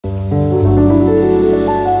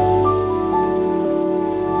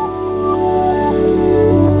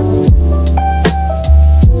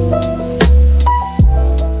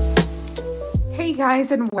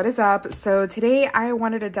guys, and what is up? So today I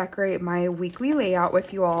wanted to decorate my weekly layout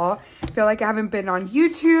with you all. I feel like I haven't been on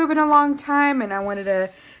YouTube in a long time, and I wanted to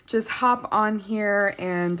just hop on here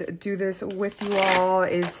and do this with you all.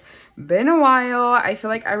 It's been a while. I feel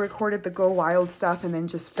like I recorded the Go Wild stuff and then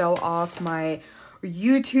just fell off my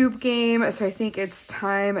YouTube game. So I think it's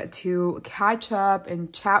time to catch up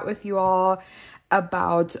and chat with you all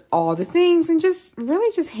about all the things and just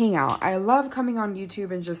really just hang out. I love coming on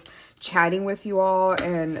YouTube and just chatting with you all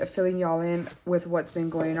and filling y'all in with what's been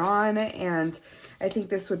going on, and I think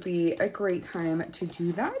this would be a great time to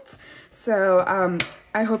do that. So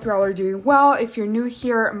I hope you all are doing well. If you're new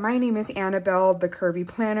here, my name is Annabelle, the Curvy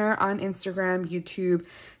Planner, on Instagram, YouTube,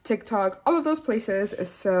 TikTok, all of those places.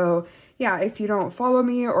 So yeah, if you don't follow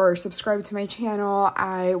me or subscribe to my channel,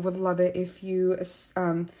 I would love it if you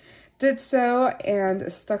did so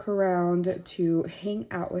and stuck around to hang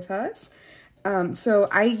out with us. So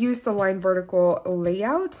I use the line vertical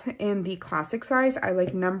layout in the classic size. I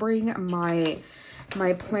like numbering my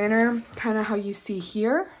planner kind of how you see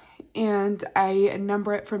here, and I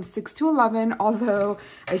number it from 6 to 11, although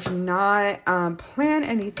I do not plan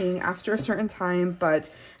anything after a certain time, but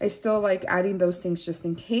I still like adding those things just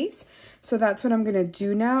in case. So that's what I'm gonna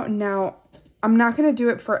do now. Now, I'm not gonna do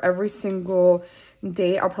it for every single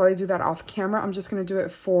day. I'll probably do that off camera. I'm just going to do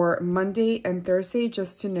it for Monday and Thursday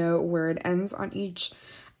just to know where it ends on each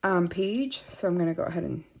page. So I'm going to go ahead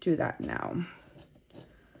and do that now.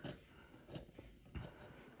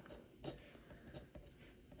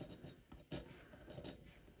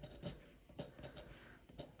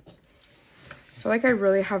 I feel like I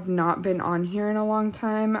really have not been on here in a long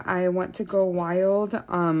time. I went to Go Wild.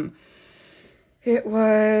 It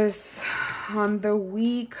was on the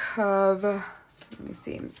week of... Let me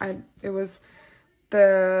see. I left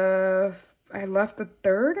the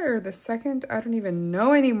 3rd or the 2nd. I don't even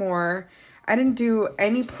know anymore. I didn't do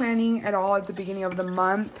any planning at all at the beginning of the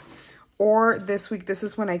month or this week. This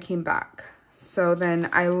is when I came back. So then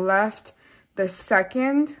I left the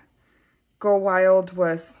 2nd. Go Wild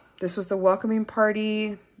this was the welcoming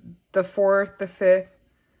party, the 4th, the 5th,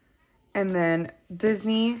 and then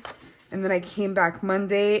Disney. And then I came back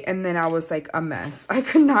Monday, and then I was like a mess. I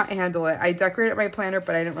could not handle it. I decorated my planner,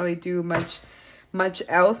 but I didn't really do much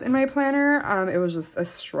else in my planner. It was just a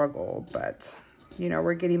struggle, but you know,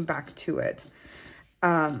 we're getting back to it.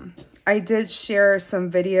 I did share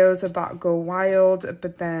some videos about Go Wild,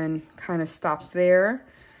 but then kind of stopped there.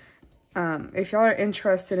 If y'all are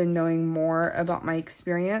interested in knowing more about my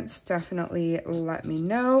experience, definitely let me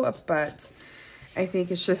know, but I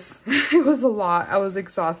think it's just, it was a lot. I was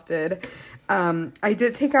exhausted. I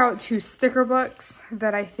did take out 2 sticker books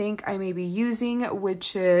that I think I may be using,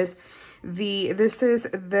 which is this is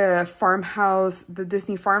the farmhouse, the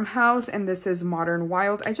Disney farmhouse, and this is Modern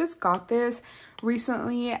Wild. I just got this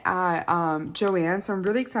recently at Joann, so I'm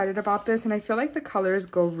really excited about this, and I feel like the colors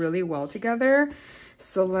go really well together.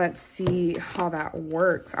 So let's see how that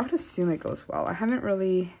works. I would assume it goes well. I haven't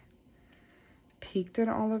really peeked at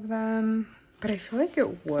all of them, but I feel like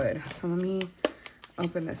it would. So let me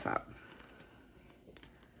open this up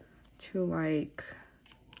to like,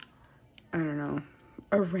 I don't know,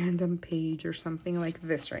 a random page or something like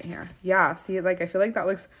this right here. Yeah, see, like I feel like that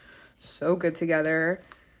looks so good together.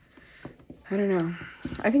 I don't know.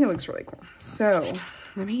 I think it looks really cool. So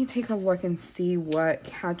let me take a look and see what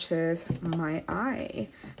catches my eye.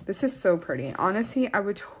 This is so pretty. Honestly, I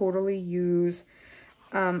would totally use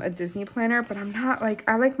a Disney planner, but I'm not like,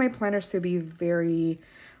 I like my planners to be very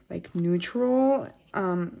like neutral,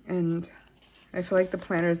 and I feel like the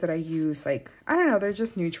planners that I use, like, I don't know, they're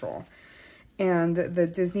just neutral. And the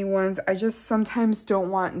Disney ones, I just sometimes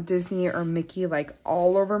don't want Disney or Mickey like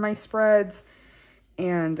all over my spreads,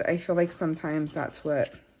 and I feel like sometimes that's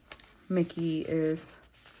what Mickey is,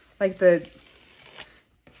 like the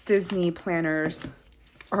Disney planners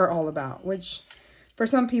are all about, which for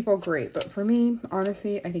some people, great. But for me,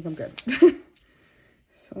 honestly, I think I'm good.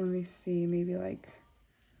 So let me see, maybe like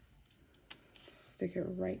stick it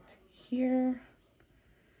right here.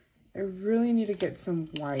 I really need to get some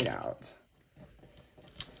white out.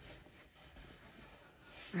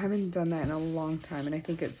 I haven't done that in a long time, and I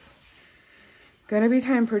think it's gonna be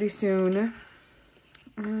time pretty soon.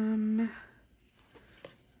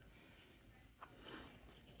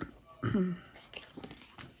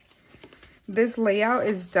 This layout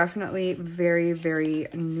is definitely very, very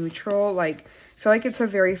neutral. Like, I feel like it's a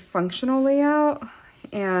very functional layout,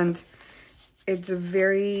 and it's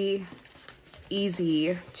very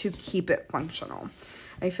easy to keep it functional.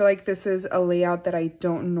 I feel like this is a layout that I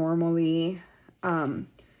don't normally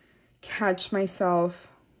catch myself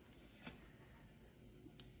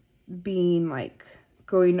being like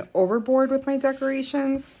going overboard with my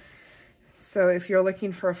decorations. So if you're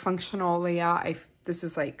looking for a functional layout, this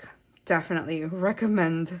is like definitely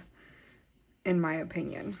recommend in my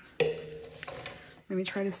opinion. Let me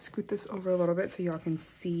try to scoot this over a little bit so y'all can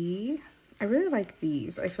see. I really like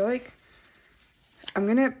these. I feel like I'm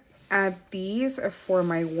gonna add these for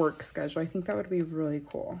my work schedule. I think that would be really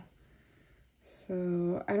cool.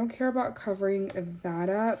 So I don't care about covering that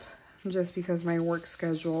up just because my work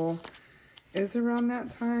schedule is around that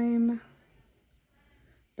time.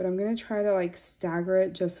 But I'm gonna try to like stagger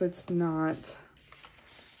it just so it's not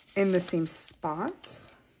in the same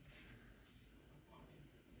spots.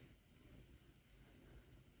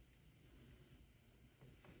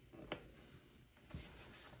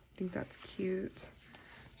 I think that's cute.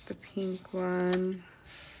 The pink one.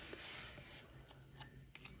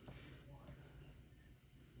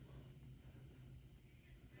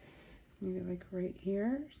 Maybe like right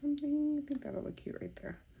here or something. I think that'll look cute right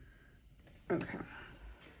there. Okay.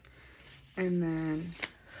 And then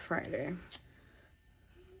Friday,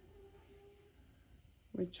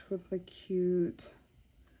 which would look cute.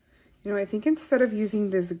 You know, I think instead of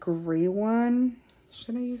using this gray one,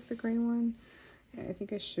 should I use the gray one? Yeah, I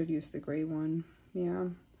think I should use the gray one. Yeah.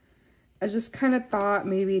 I just kind of thought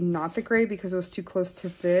maybe not the gray because it was too close to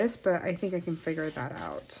this, but I think I can figure that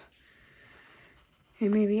out.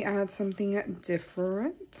 And maybe add something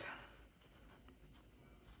different.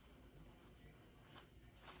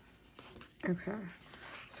 Okay.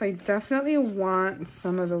 So I definitely want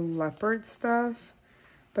some of the leopard stuff,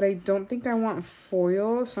 but I don't think I want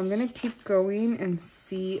foil. So I'm going to keep going and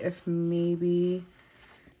see if maybe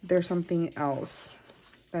there's something else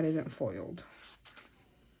that isn't foiled.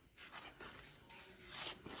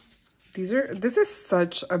 This is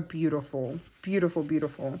such a beautiful, beautiful,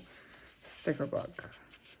 beautiful sticker book.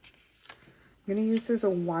 I'm going to use this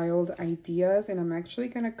as Wild Ideas, and I'm actually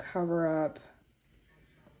going to cover up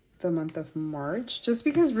the month of March, just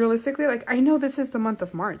because realistically, like, I know this is the month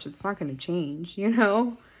of March. It's not going to change, you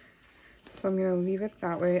know? So I'm going to leave it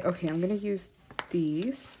that way. Okay, I'm going to use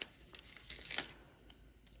these.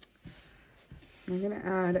 I'm going to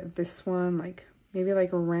add this one, like, maybe like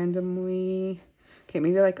randomly. Okay,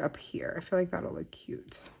 maybe like up here. I feel like that'll look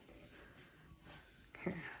cute.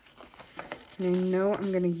 Okay. And I know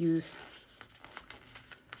I'm going to use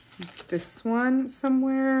this one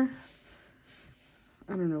somewhere.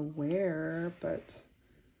 I don't know where, but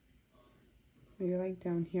maybe like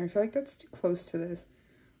down here. I feel like that's too close to this.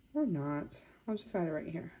 Or not. I'll just add it right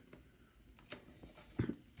here.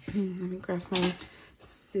 Let me grab my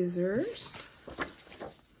scissors.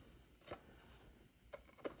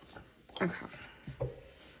 Okay.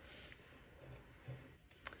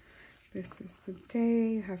 This is the day.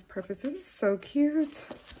 You have purpose. This is so cute.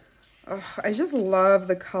 Oh, I just love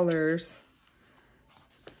the colors.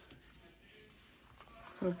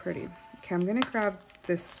 So pretty. Okay, I'm gonna grab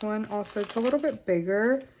this one also. It's a little bit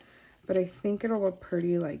bigger, but I think it'll look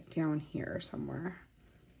pretty like down here somewhere.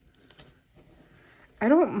 I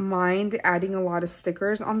don't mind adding a lot of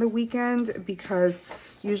stickers on the weekend because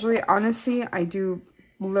usually, honestly, I do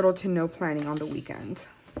little to no planning on the weekend.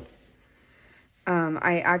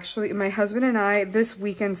 My husband and I, this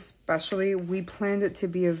weekend especially, we planned it to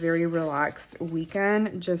be a very relaxed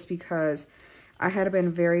weekend just because I had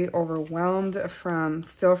been very overwhelmed from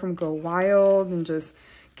Go Wild and just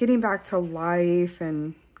getting back to life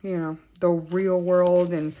and, you know, the real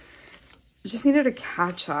world, and just needed to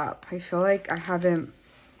catch up. I feel like I haven't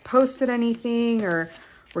posted anything or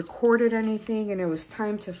recorded anything, and it was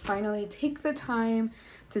time to finally take the time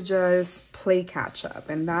to just play catch up.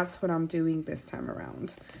 And that's what I'm doing this time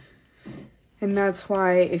around. And that's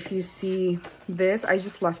why if you see this, I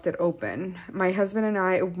just left it open. My husband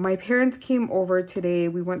and my parents came over today.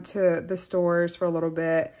 We went to the stores for a little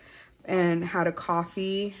bit and had a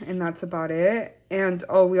coffee, and that's about it. And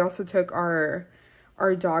oh, we also took our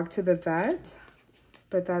dog to the vet,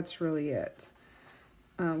 but that's really it.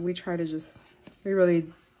 We really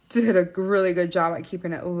did a really good job at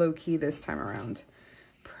keeping it low-key this time around.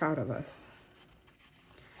 Proud of us.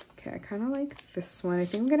 Okay, I kind of like this one. I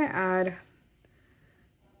think I'm gonna add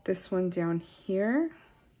this one down here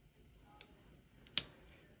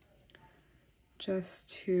just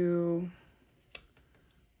to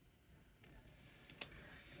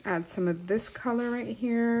add some of this color right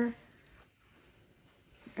here.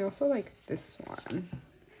 I also like this one.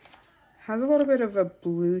 Has a little bit of a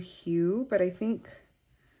blue hue, but I think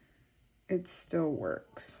it still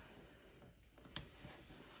works.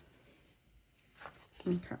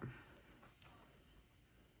 Okay.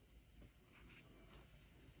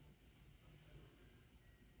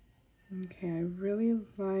 Okay, I really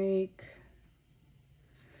like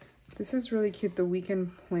This is really cute, the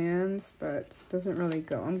weekend plans, but doesn't really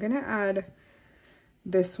go. I'm gonna add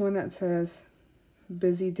this one that says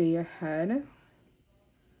busy day ahead.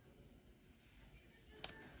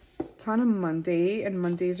 It's on a Monday, and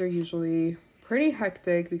Mondays are usually pretty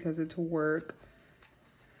hectic because it's work.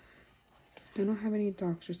 I don't have any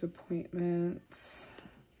doctor's appointments,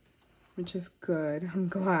 which is good. I'm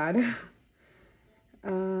glad. I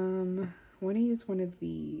want to use one of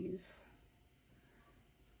these.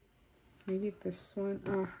 Maybe this one.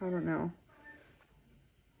 I don't know.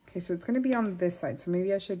 Okay, so it's going to be on this side. So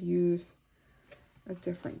maybe I should use a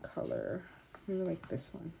different color. Maybe like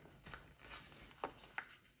this one.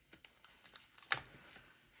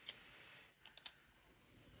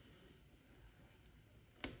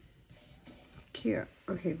 Cute.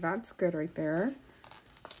 Okay, that's good right there.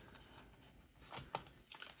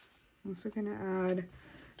 I'm also going to add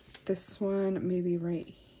this one maybe right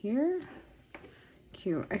here.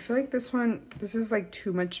 Cute. I feel like this is like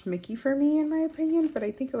too much Mickey for me in my opinion, but I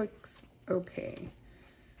think it looks okay.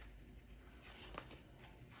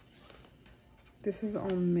 This is all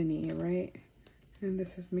Minnie, right? And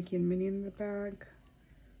this is Mickey and Minnie in the bag.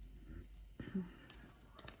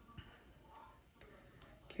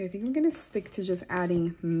 Okay, I think I'm gonna stick to just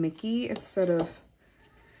adding Mickey instead of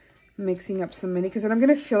mixing up some Minnie, because then I'm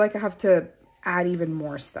gonna feel like I have to add even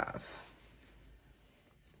more stuff.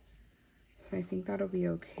 So I think that'll be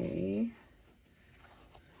okay.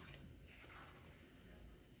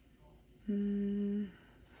 I'm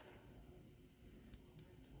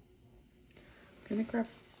gonna grab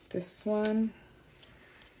this one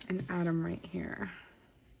and add them right here.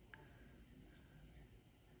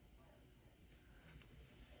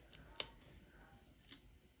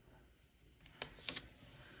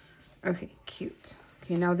 Okay, cute.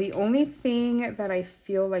 Okay, now the only thing that I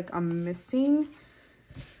feel like I'm missing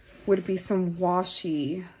would be some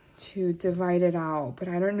washi to divide it out, but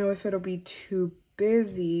I don't know if it'll be too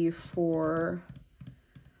busy for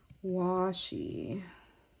washi.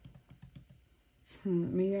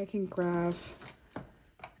 Maybe I can grab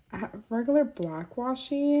a regular black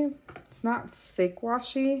washi. It's not thick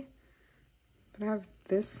washi, but I have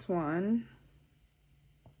this one.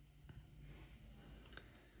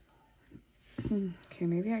 Okay,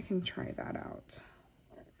 maybe I can try that out.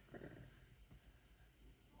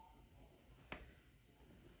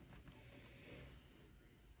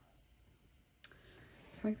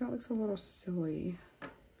 I feel like that looks a little silly.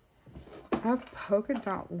 I have polka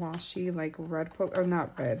dot washi, like red polka, or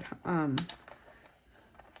not red,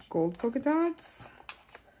 gold polka dots.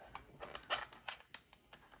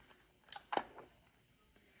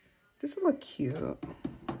 This will look cute.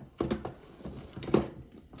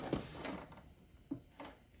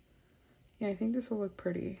 Yeah, I think this will look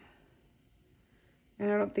pretty.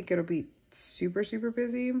 And I don't think it'll be super, super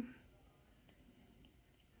busy.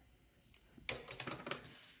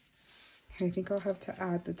 Okay, I think I'll have to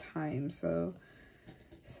add the time. So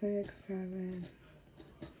 6, 7.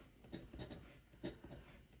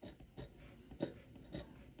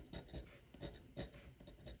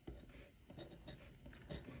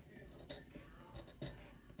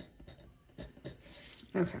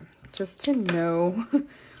 Okay, just to know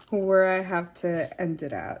where I have to end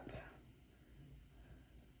it at.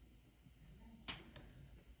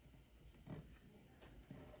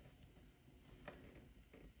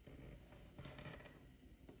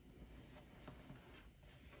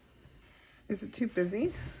 Is it too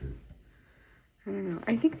busy? I don't know.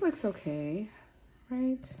 I think it looks okay,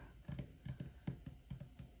 right?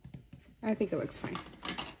 I think it looks fine.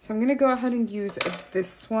 So I'm gonna go ahead and use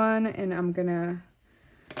this one, and I'm gonna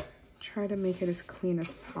try to make it as clean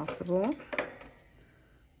as possible.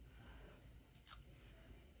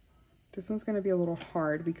 This one's gonna be a little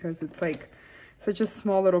hard because it's like such a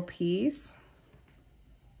small little piece.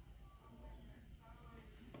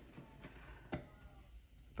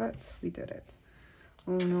 But we did it.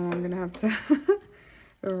 Oh no, I'm gonna have to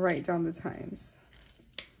write down the times.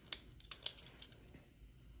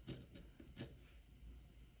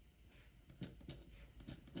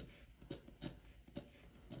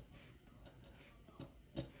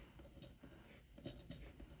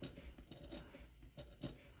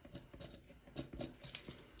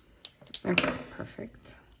 Okay,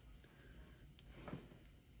 perfect.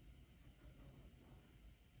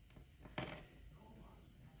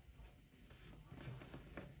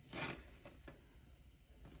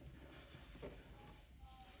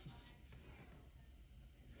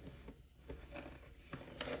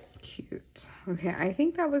 Cute. Okay, I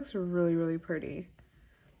think that looks really, really pretty.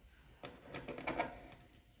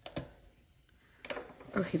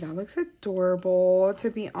 Okay, that looks adorable, to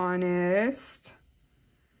be honest.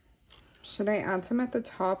 Should I add some at the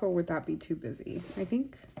top or would that be too busy? I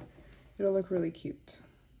think it'll look really cute.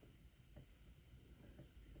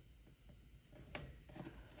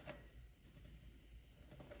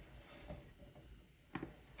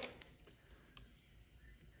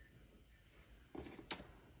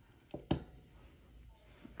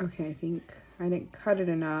 Okay, I think I didn't cut it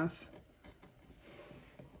enough.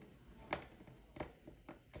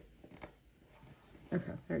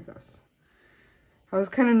 Okay, there it goes. I was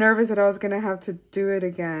kind of nervous that I was going to have to do it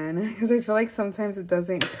again because I feel like sometimes it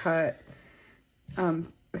doesn't cut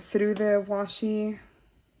through the washi.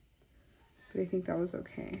 But I think that was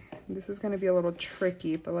okay. This is going to be a little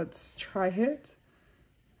tricky, but let's try it.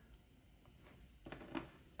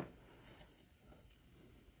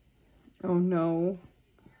 Oh no.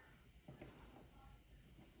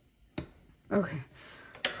 Okay.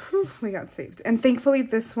 Whew, we got saved. And thankfully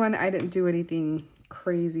this one, I didn't do anything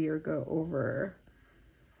crazy or go over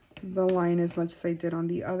the line as much as I did on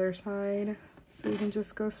the other side. So you can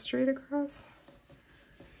just go straight across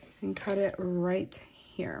and cut it right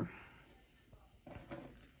here.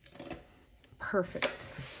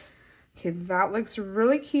 Perfect. Okay, that looks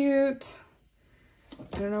really cute.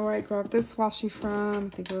 I don't know where I grabbed this washi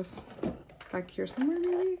from. I think it was back here somewhere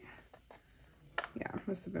maybe. Yeah,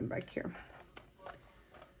 must have been back here.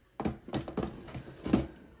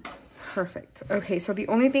 Perfect. Okay, so the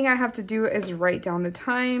only thing I have to do is write down the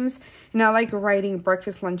times. And I like writing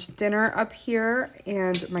breakfast, lunch, dinner up here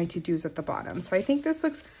and my to-dos at the bottom. So I think this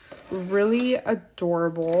looks really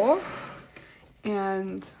adorable.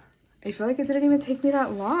 And I feel like it didn't even take me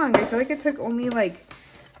that long. I feel like it took only like,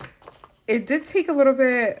 it did take a little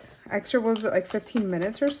bit extra. What was it, like 15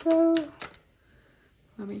 minutes or so?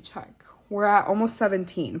 Let me check. We're at almost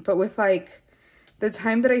 17, but with like the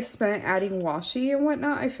time that I spent adding washi and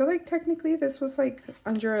whatnot, I feel like technically this was like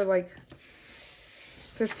under like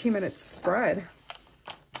 15 minutes spread.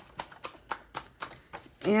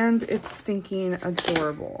 And it's stinking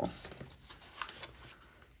adorable.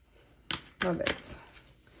 Love it.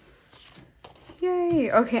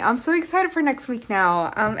 Yay. Okay, I'm so excited for next week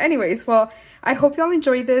now. Anyways, well, I hope y'all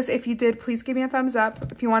enjoyed this. If you did, please give me a thumbs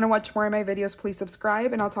up. If you want to watch more of my videos, please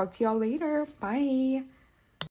subscribe, and I'll talk to y'all later. Bye.